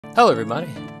Hello everybody,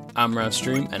 I'm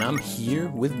Stream and I'm here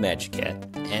with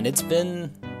Magicat, and it's been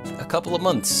a couple of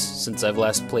months since I've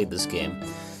last played this game,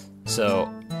 so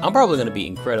I'm probably going to be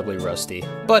incredibly rusty,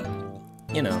 but,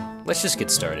 you know, let's just get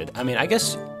started. I mean, I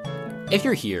guess, if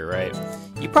you're here, right,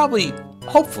 you probably,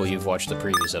 hopefully you've watched the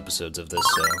previous episodes of this,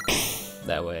 so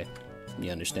that way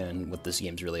you understand what this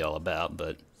game's really all about,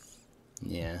 but...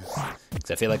 yeah,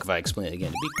 because I feel like if I explain it again,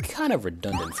 it'd be kind of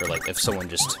redundant for, like, if someone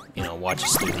just, you know,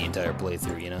 watches through the entire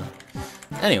playthrough, you know?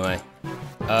 Anyway,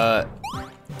 you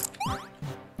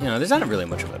know, there's not really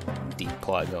much of a deep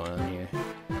plot going on here.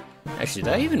 Actually,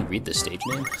 did I even read the stage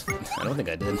name? I don't think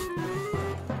I did.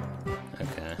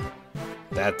 Okay.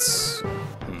 That's...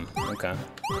 okay.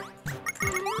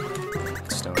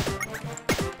 Stone.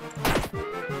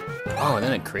 Oh, and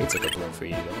then it creates, like, a balloon for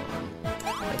you to go on.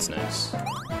 That's nice.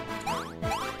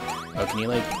 Oh, can you,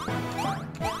 like...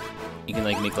 you can,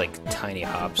 like, make, like, tiny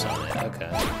hops on it.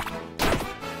 Okay.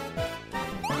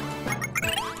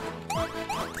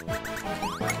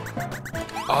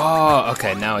 Oh,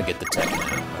 okay, now I get the tech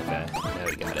now. Okay, now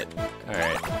we got it.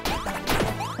 Alright.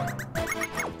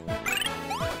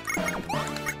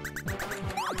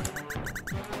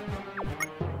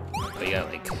 Oh, you got,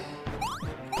 like...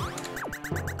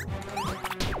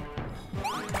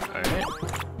 alright.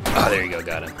 Oh, there you go,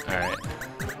 got him. Alright.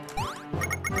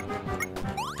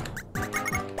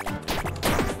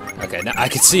 Okay, now I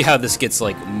can see how this gets,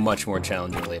 like, much more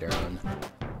challenging later on.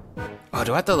 Oh,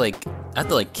 do I have to, like,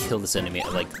 kill this enemy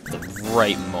at, like, the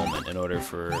right moment in order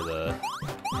for the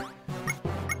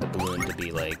balloon to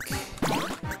be, like,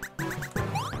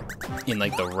 in,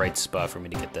 like, the right spot for me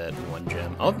to get that one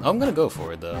gem? I'm gonna go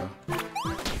for it, though.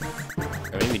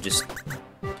 Or maybe just...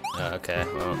 okay,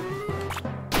 well...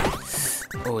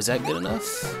 oh, is that good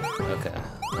enough? Okay,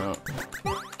 well...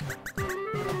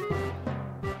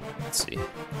 let's see.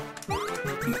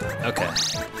 Okay,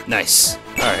 nice.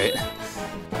 Alright.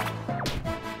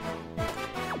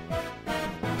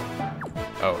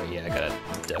 Oh, yeah, I gotta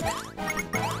duck.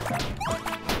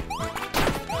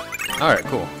 Alright,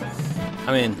 cool.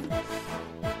 I mean,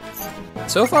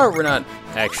 so far we're not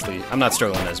actually... I'm not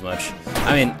struggling as much.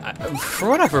 I mean, for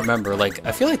what I remember, like,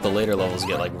 I feel like the later levels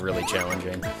get, like, really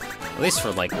challenging. At least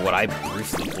from, like, what I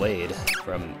briefly played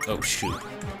from... oh, shoot.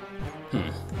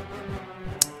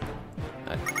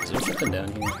 Is there something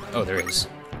down here? Oh, there is.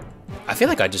 I feel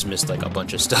like I just missed, like, a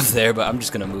bunch of stuff there, but I'm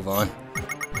just gonna move on.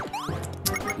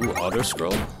 Ooh,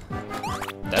 auto-scroll?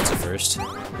 That's a first. I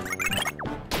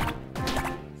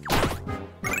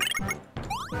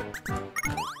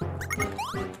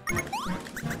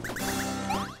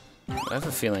have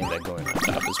a feeling that going on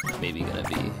top is maybe gonna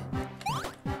be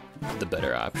the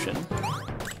better option.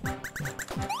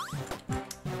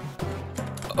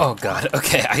 Oh god,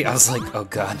 okay, I was like, oh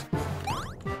god.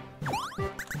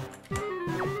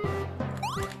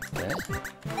 Okay.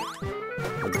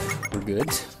 We're good.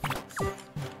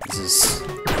 This is...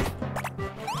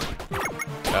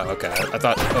 oh, okay, I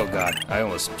thought, oh god, I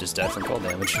almost just died from cold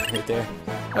damage right there.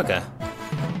 Okay.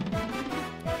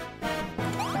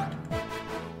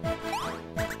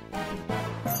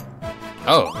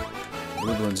 Oh,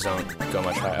 blue balloons don't go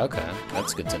much higher. Okay,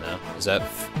 that's good to know. Is that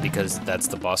because that's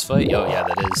the boss fight? Oh, yeah,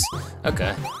 that is.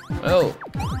 Okay. Well,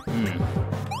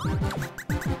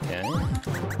 okay.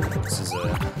 This is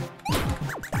a...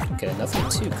 okay, nothing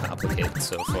too complicated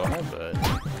so far, but...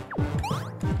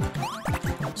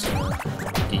 just gonna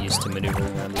get used to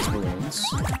maneuvering around these balloons.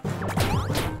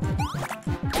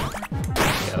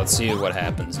 Okay, let's see what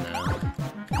happens now.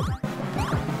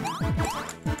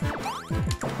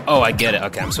 Oh, I get it.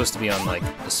 Okay, I'm supposed to be on, like,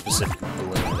 a specific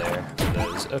balloon there.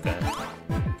 Those. Okay.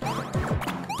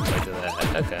 Like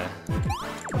that. Okay.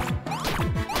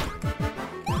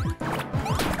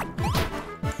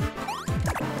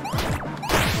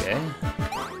 Okay.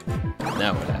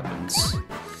 Now what happens?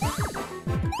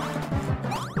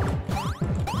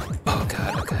 Oh,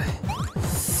 God, okay.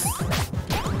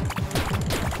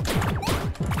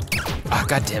 Oh,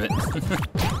 God damn it.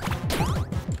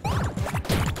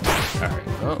 Alright,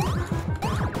 well.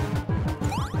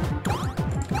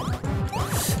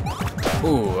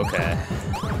 Ooh, okay.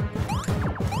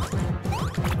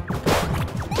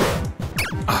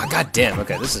 Ah, goddamn,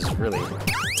 okay, this is really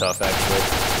tough, actually.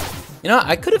 You know,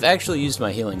 I could have actually used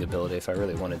my healing ability if I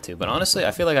really wanted to, but honestly, I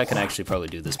feel like I can actually probably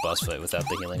do this boss fight without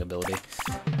the healing ability.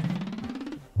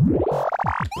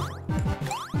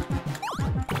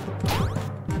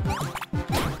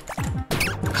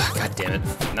 Ah, God damn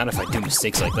it. Not if I do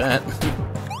mistakes like that.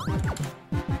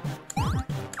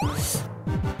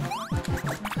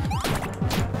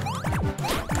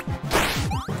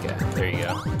 Okay, there you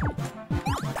go.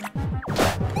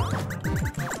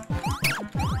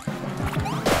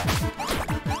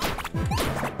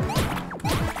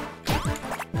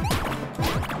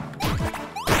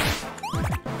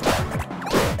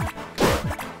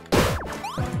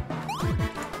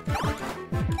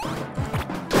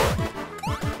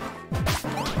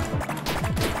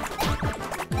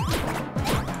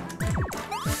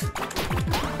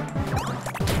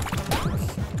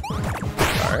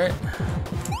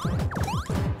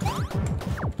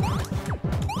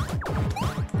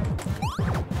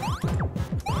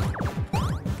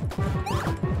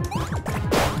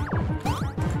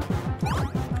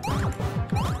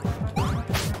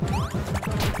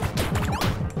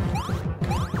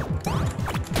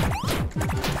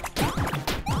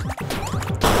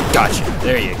 Gotcha.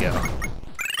 There you go.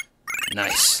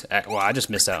 Nice. Well, I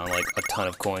just missed out on like a ton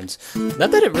of coins.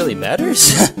 Not that it really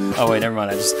matters. Oh wait, never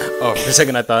mind. Oh, for a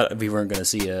second I thought we weren't gonna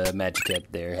see a Magicat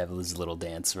there have his little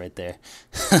dance right there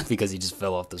because he just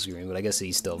fell off the screen. But I guess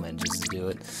he still manages to do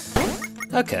it.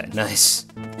 Okay, nice.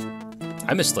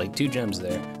 I missed like 2 gems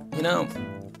there. You know,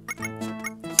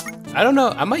 I don't know.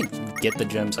 I might get the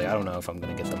gems. Like I don't know if I'm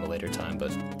gonna get them a later time,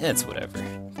 but it's whatever.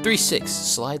 3-6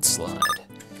 slide.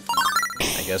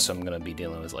 I guess I'm gonna be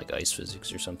dealing with like ice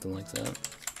physics or something like that.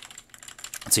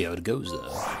 Let's see how it goes though.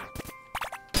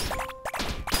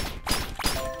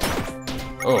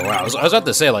 Oh wow, I was about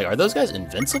to say like, are those guys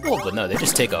invincible? But no, they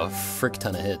just take a frick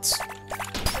ton of hits.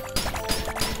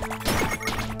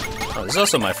 Oh, this is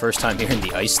also my first time hearing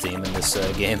the ice theme in this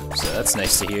game, so that's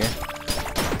nice to hear.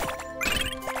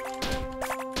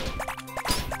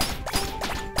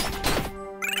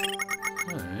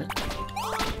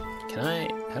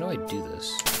 Alright. How do I do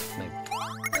this?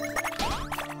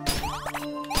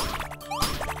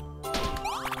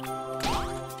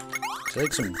 Is there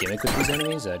like some gimmick with these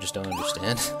enemies that I just don't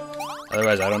understand?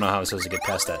 Otherwise, I don't know how I'm supposed to get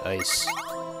past that ice.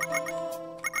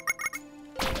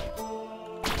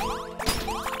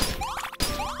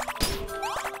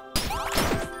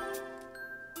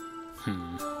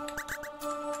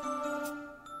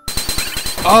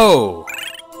 Oh!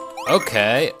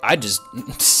 Okay,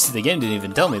 the game didn't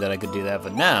even tell me that I could do that,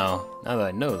 but now that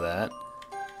I know that,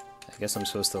 I guess I'm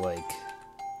supposed to, like,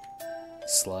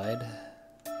 slide?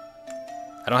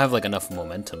 I don't have, like, enough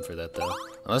momentum for that, though.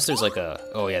 Unless there's, like,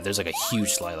 oh yeah, there's, like, a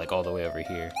huge slide, like, all the way over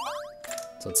here.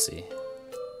 So let's see.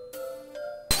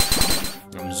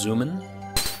 I'm zooming.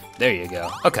 There you go.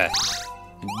 Okay.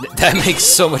 That makes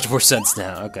so much more sense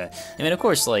now. Okay. I mean, of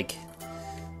course, like,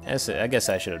 I guess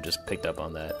I should have just picked up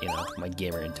on that, you know, my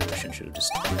gamer intuition should have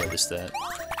just noticed that.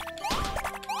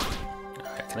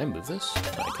 Alright, can I move this?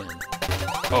 Oh, I can.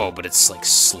 Oh, but it's, like,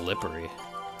 slippery.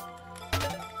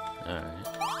 Alright.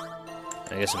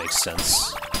 I guess it makes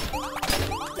sense.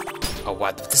 Oh,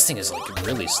 wow, this thing is, like,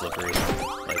 really slippery.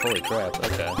 Like, holy crap,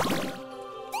 okay.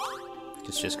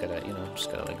 Just gotta, you know,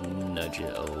 like, nudge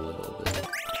it a little bit.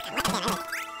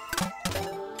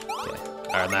 Okay.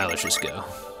 Alright, now let's just go.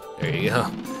 There you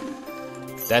go.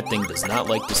 That thing does not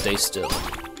like to stay still.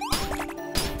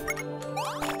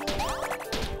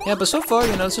 Yeah, but so far,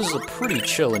 you know, this is a pretty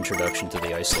chill introduction to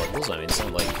the ice levels. I mean, it's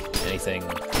not like anything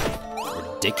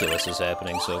ridiculous is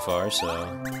happening so far, so,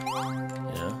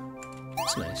 you know,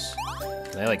 it's nice.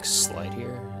 Can I, like, slide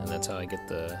here? And that's how I get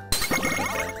the...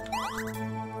 Okay.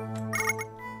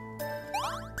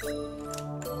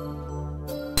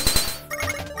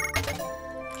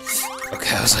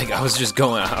 Okay, I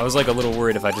was like a little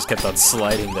worried if I just kept on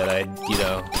sliding that I'd, you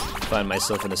know, find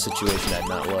myself in a situation I'd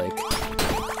not like.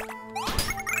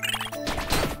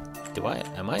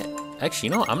 Am I? Actually,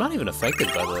 you know, I'm not even affected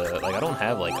by the, like, I don't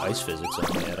have, like, ice physics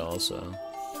on me at all, so.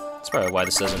 That's probably why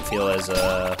this doesn't feel as,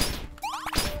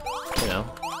 you know,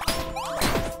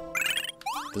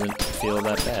 doesn't feel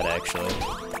that bad, actually.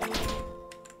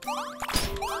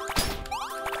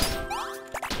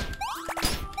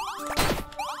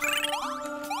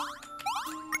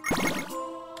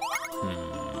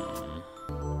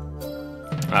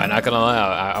 Alright, not gonna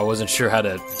lie, I wasn't sure how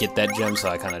to get that gem, so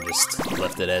I kind of just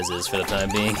left it as is for the time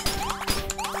being.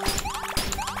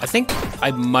 I think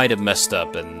I might have messed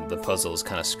up, and the puzzle is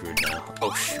kind of screwed now.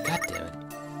 Oh, shoot, god damn it.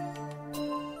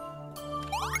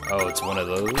 Oh, it's one of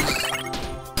those?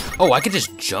 Oh, I could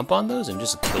just jump on those and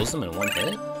just kills them in one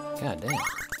hit? God damn,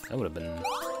 that would have been...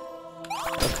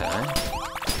 Okay.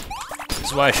 This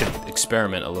is why I should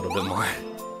experiment a little bit more.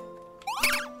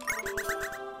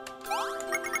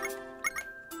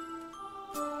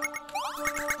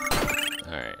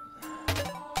 Alright.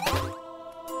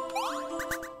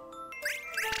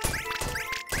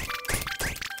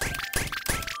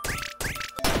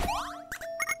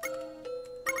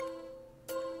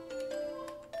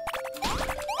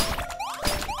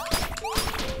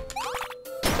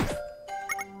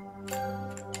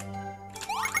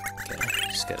 Okay,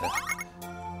 just gotta...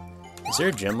 Is there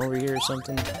a gem over here or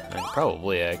something?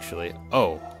 Probably, actually.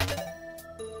 Oh.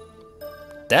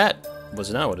 That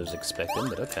was not what I was expecting,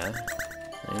 but okay.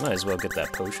 You might as well get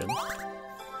that potion.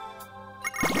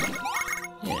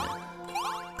 Yeah.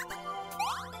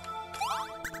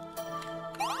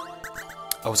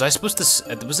 Oh, was I supposed to...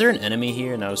 Was there an enemy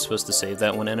here and I was supposed to save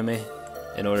that one enemy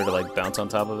in order to, like, bounce on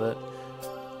top of it?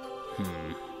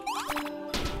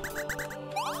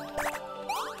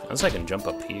 Unless I can jump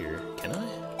up here. Can I?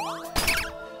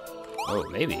 Oh,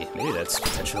 maybe. Maybe that's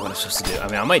potentially what I'm supposed to do. I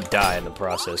mean, I might die in the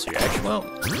process here. Actually, well,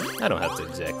 I don't have to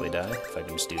exactly die if I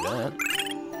can just do that.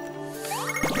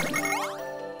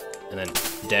 and then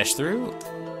dash through.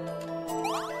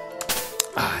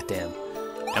 Ah, damn.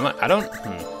 Am I don't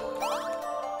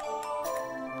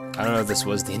know if this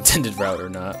was the intended route or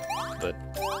not, but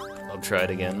I'll try it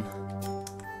again.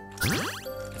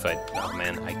 If I, oh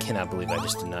man, I cannot believe I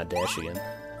just did not dash again.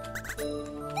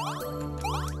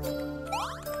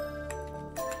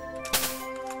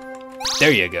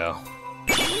 There you go.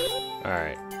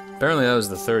 Alright. Apparently that was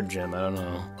the third gem, I don't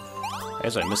know. I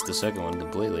guess I missed the second one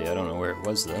completely. I don't know where it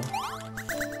was though.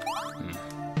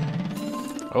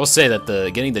 I will say that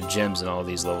getting the gems in all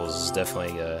these levels is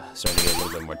definitely starting to get a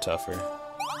little bit more tougher.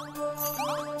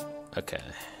 Okay.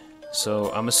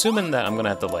 So I'm assuming that I'm gonna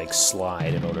have to like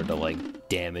slide in order to like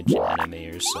damage an enemy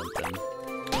or something.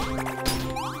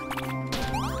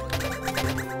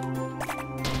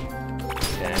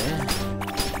 Okay.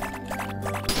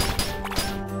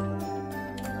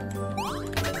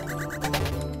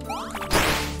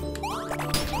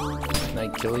 Can I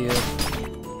kill you?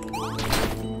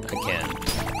 I can.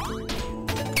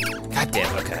 God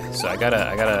damn. Okay. So I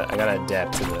gotta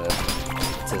adapt to the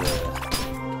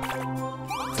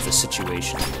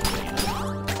situation.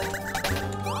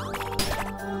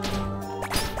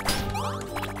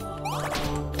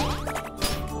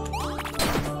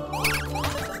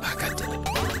 Oh, God damn it.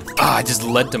 Oh, I just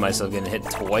led to myself getting hit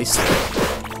twice there.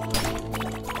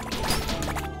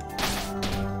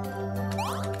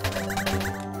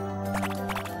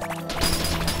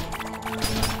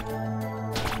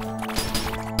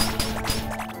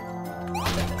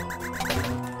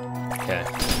 Okay.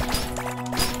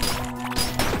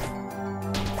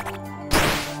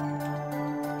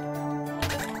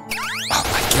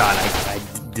 God, I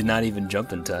did not even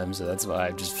jump in time, so that's why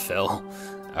I just fell.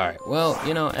 Alright, well,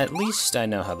 you know, at least I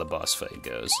know how the boss fight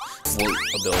goes. Well,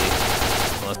 ability.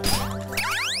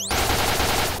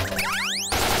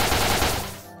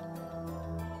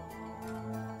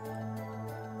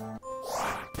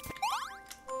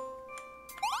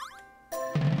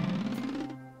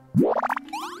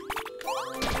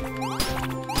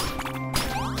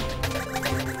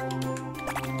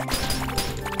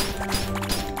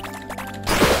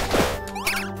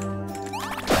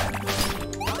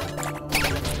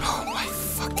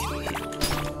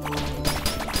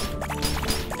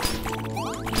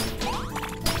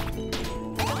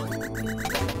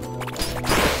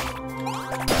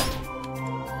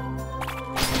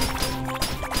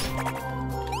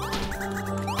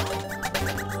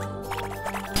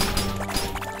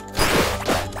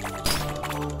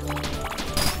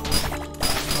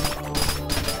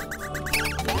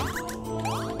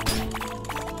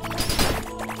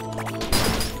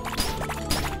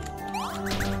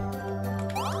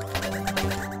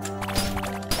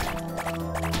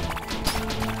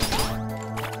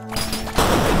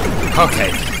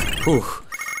 Okay. Whew.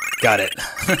 Got it.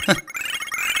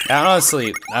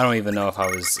 Honestly, I don't even know if I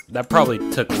was... That probably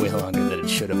took way longer than it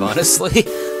should have, honestly.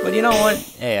 But you know what?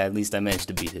 Hey, at least I managed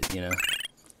to beat it, you know?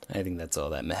 I think that's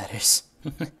all that matters.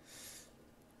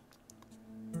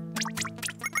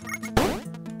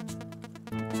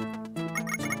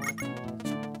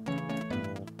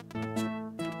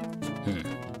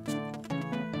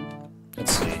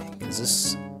 Let's see. Is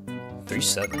this...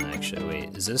 3-7, actually.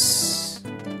 Wait, is this...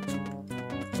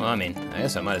 Well, I mean, I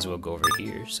guess I might as well go over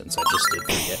here, since I just did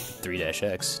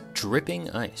 3-X.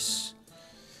 Dripping Ice. I'm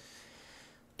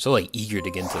so, like, eager to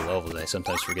get into levels, I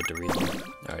sometimes forget to read them.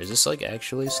 Alright, is this, like,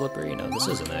 actually slippery? No, this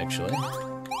isn't actually.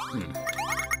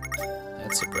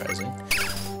 That's surprising.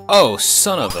 Oh,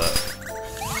 son of a...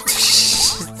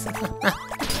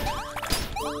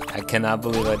 I cannot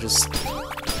believe I just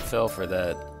fell for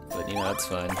that. But, you know, that's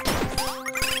fine.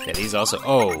 Yeah, these also...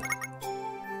 Oh!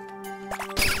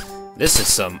 This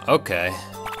is some... Okay.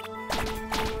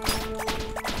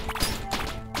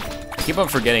 I keep on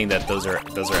forgetting that those are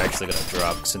actually gonna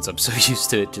drop since I'm so used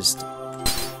to it just...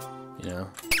 You know?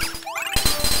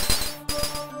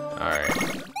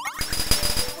 Alright.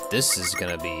 This is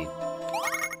gonna be...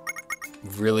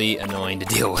 really annoying to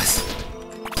deal with.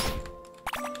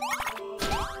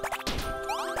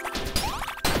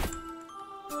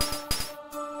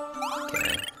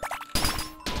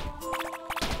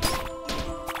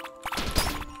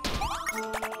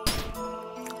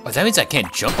 Oh, that means I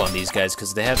can't jump on these guys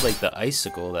because they have like the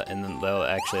icicle that, and then they'll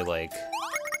actually like.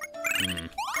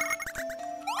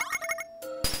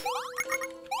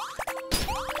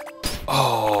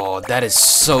 Oh, that is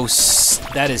so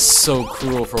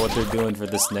cruel for what they're doing for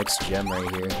this next gem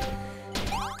right here.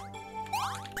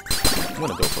 I'm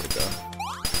gonna go for it though.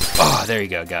 Oh, there you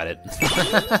go, got it.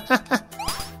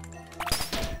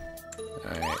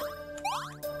 Alright.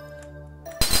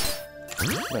 I'm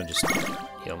gonna just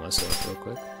heal myself real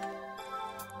quick.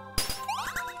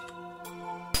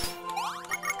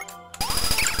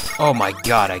 Oh my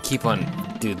god, I keep on...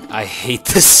 Dude, I hate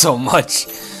this so much.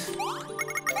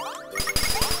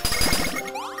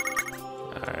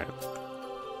 Alright.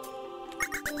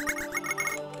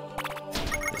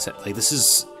 Like, this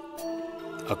is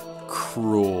a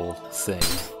cruel thing.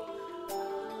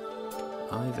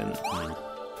 I don't even...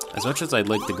 As much as I'd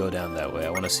like to go down that way, I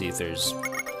want to see if there's...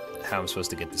 how I'm supposed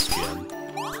to get this gem.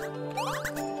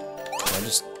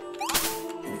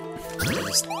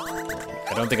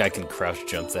 I don't think I can crouch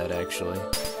jump that, actually.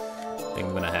 I think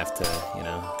I'm gonna have to, you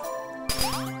know...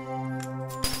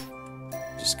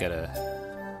 Just gotta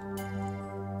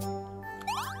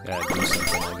do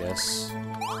something, I guess.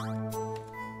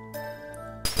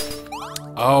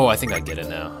 Oh, I think I get it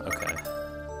now. Okay.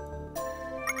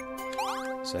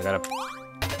 So I gotta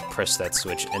press that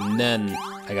switch, and then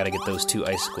I gotta get those 2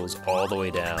 icicles all the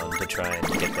way down to try and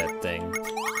get that thing.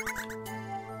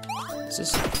 Is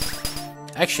this...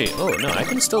 Actually, oh no, I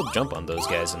can still jump on those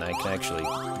guys, and I can actually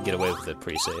get away with it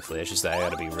pretty safely. It's just that I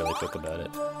gotta be really quick about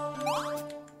it.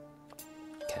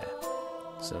 Okay.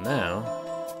 So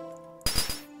now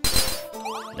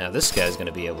this guy's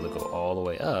gonna be able to go all the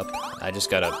way up. I just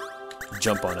gotta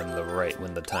jump on him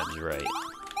when the time's right.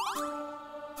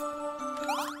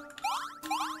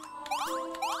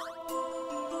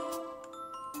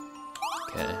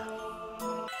 Okay.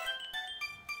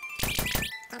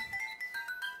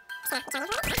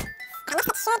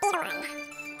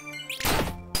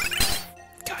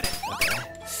 Got it. Okay.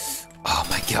 Oh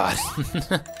my god.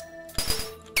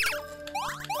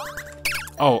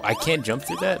 Oh, I can't jump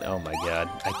through that? Oh my god.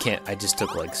 I can't. I just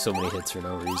took like so many hits for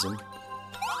no reason.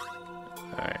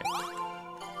 Alright.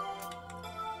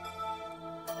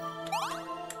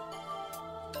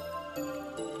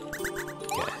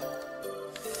 Okay.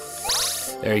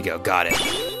 There you go. Got it.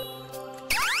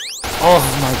 Oh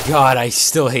my god, I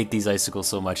still hate these icicles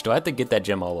so much. Do I have to get that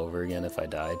gem all over again if I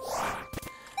died?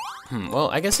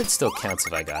 Well, I guess it still counts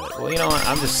if I got it. Well, you know what,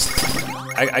 I'm just...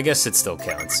 I guess it still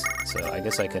counts. So I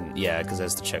guess I can... Yeah, because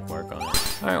there's the check mark on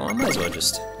it. Alright, well, I might as well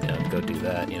just, you know, go do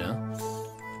that, you know?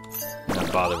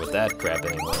 Not bother with that crap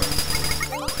anymore.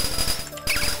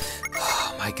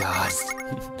 Oh my god.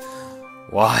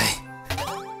 Why?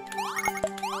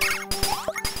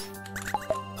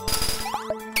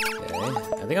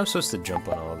 I think I'm supposed to jump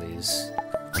on all these.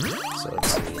 So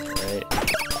let's see, right?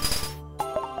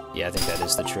 Yeah, I think that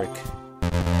is the trick.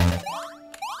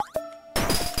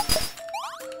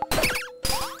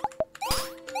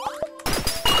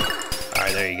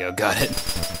 Alright, there you go, got it.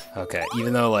 Okay,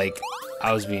 even though, like,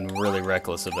 I was being really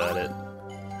reckless about it.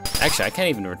 Actually, I can't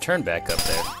even return back up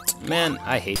there. Man,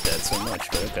 I hate that so much,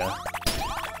 but okay.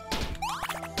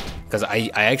 Because I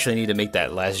actually need to make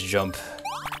that last jump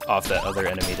off that other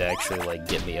enemy to actually, like,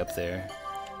 get me up there.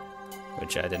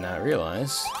 Which I did not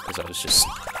realize, because I was just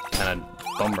kind of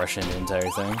bum rushing the entire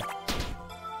thing.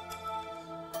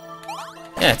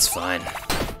 Yeah, it's fine.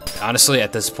 Honestly,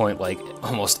 at this point, like,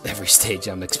 almost every stage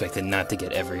I'm expected not to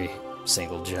get every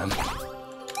single gem. Alright.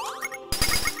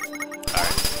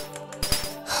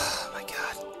 Oh my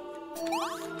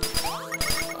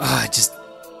god.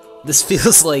 This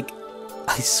feels like,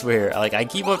 I swear, like, I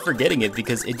keep on forgetting it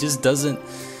because it just doesn't...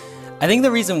 I think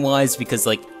the reason why is because,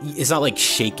 like, it's not like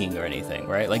shaking or anything,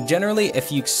 right? Like, generally,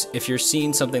 if you're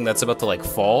seeing something that's about to, like,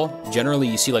 fall, generally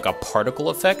you see like a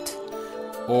particle effect,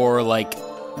 or like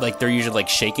they're usually like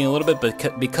shaking a little bit,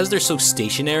 but because they're so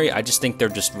stationary, I just think they're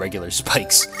just regular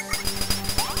spikes.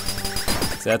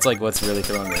 So that's like what's really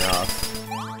throwing me off.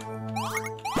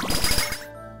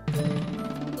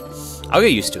 I'll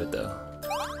get used to it though.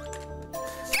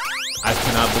 I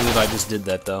cannot believe I just did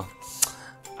that though.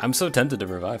 I'm so tempted to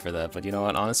revive for that, but you know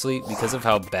what, honestly, because of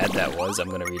how bad that was, I'm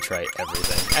gonna retry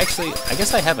everything. Actually, I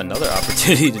guess I have another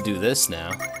opportunity to do this now.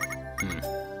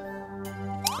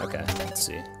 Okay, let's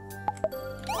see.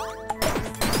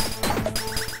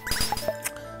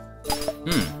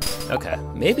 Okay,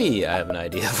 maybe I have an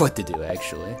idea of what to do,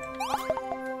 actually.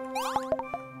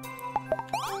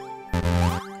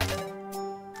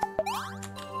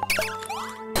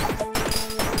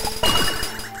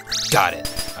 Got it.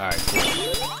 Alright, cool.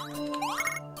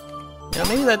 Yeah,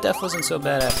 maybe that death wasn't so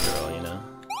bad after all, you know?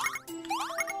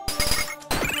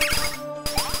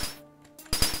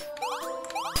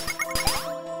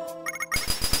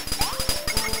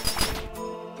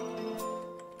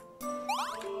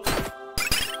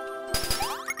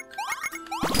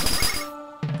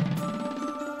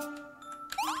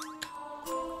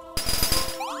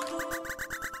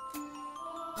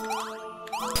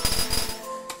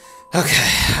 Okay,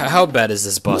 how bad is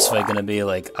this boss fight gonna be?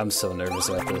 Like, I'm so nervous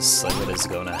about this. Like, what is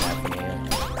gonna happen here?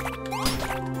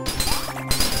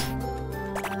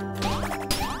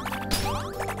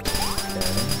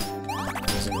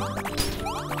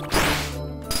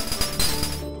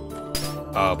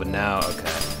 Oh, but now,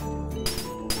 okay.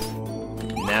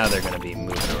 Now they're gonna be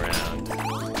moving around.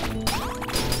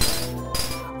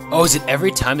 Oh, is it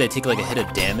every time they take like a hit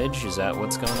of damage? Is that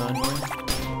what's going on here?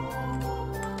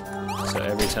 So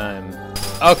every time...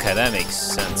 Okay, that makes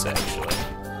sense, actually.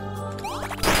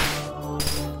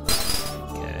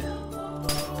 Okay.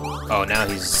 Oh, now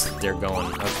they're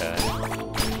going, okay.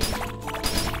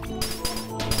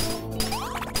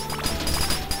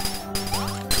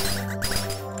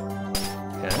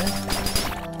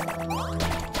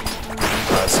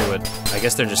 Let's see what... I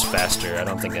guess they're just faster. I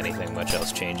don't think anything much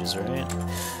else changes, right?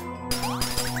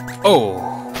 Oh!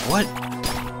 What?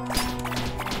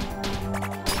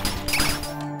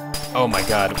 Oh my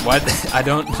god, what? I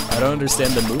don't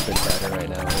understand the movement pattern right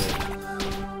now.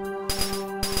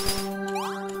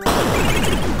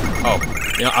 Oh,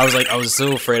 you know, I was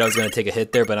so afraid I was gonna take a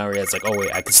hit there, but now I realized, like, oh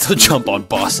wait, I can still jump on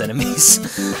boss enemies.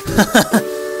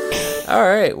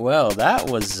 Alright, well, that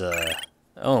was,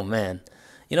 oh man.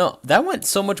 You know, that went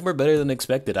so much more better than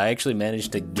expected. I actually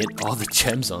managed to get all the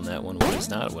gems on that one, which is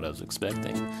not what I was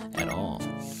expecting at all.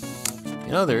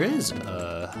 You know, there's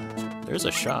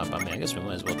a shop. I mean, I guess we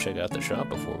might as well check out the shop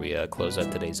before we close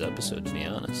out today's episode, to be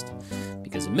honest.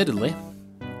 Because admittedly,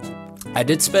 I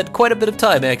did spend quite a bit of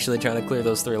time actually trying to clear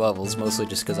those 3 levels, mostly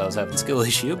just because I was having a skill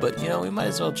issue, but, you know, we might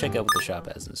as well check out what the shop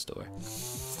has in store.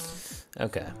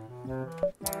 Okay.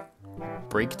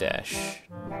 Break Dash.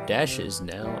 Dash is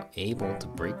now able to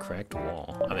break cracked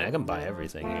wall. I mean, I can buy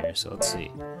everything here, so let's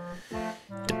see.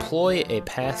 Deploy a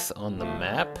path on the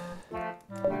map.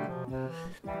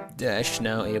 Dash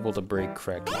now able to break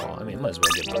cracked wall. I mean, might as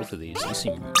well get both of these. These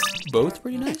seem both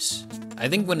pretty nice. I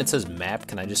think when it says map,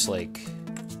 can I just like...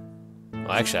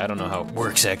 Well, actually, I don't know how it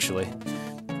works, actually.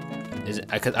 Is it...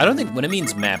 I don't think... When it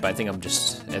means map, I think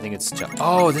it's...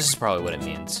 Oh, this is probably what it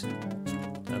means.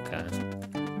 Okay.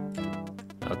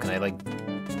 Oh, can I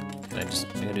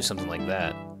do something like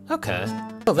that? Okay.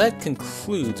 Well, that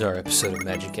concludes our episode of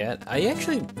Magicat. I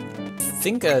actually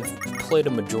think I've played a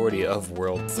majority of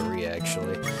World 3,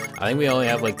 actually. I think we only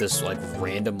have, like, this, like,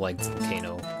 random, like,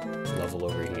 volcano level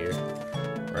over here.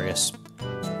 Or, I guess,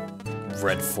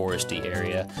 red foresty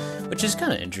area, which is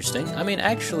kind of interesting. I mean,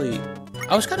 actually,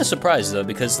 I was kind of surprised, though,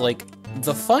 because, like,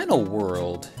 the final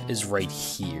world is right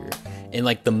here, in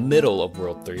like the middle of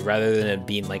World 3, rather than it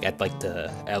being like at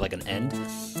an end.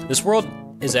 This world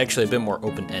is actually a bit more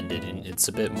open-ended, and it's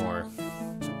a bit more,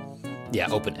 yeah,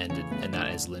 open-ended and not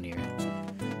as linear.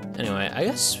 Anyway, I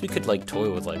guess we could like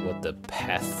toy with like what the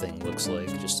path thing looks like,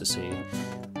 just to see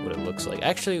what it looks like.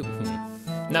 Actually,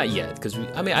 not yet, because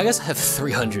I mean, I guess I have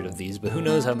 300 of these, but who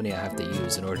knows how many I have to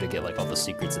use in order to get like all the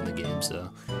secrets in the game. So,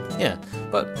 yeah.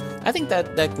 But I think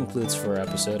that concludes for our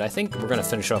episode. I think we're gonna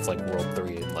finish off like World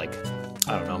 3 and like,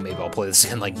 I don't know, maybe I'll play this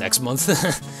again like next month,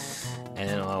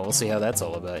 and we'll see how that's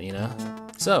all about, you know.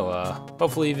 So,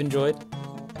 hopefully you've enjoyed,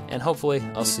 and hopefully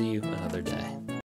I'll see you another day.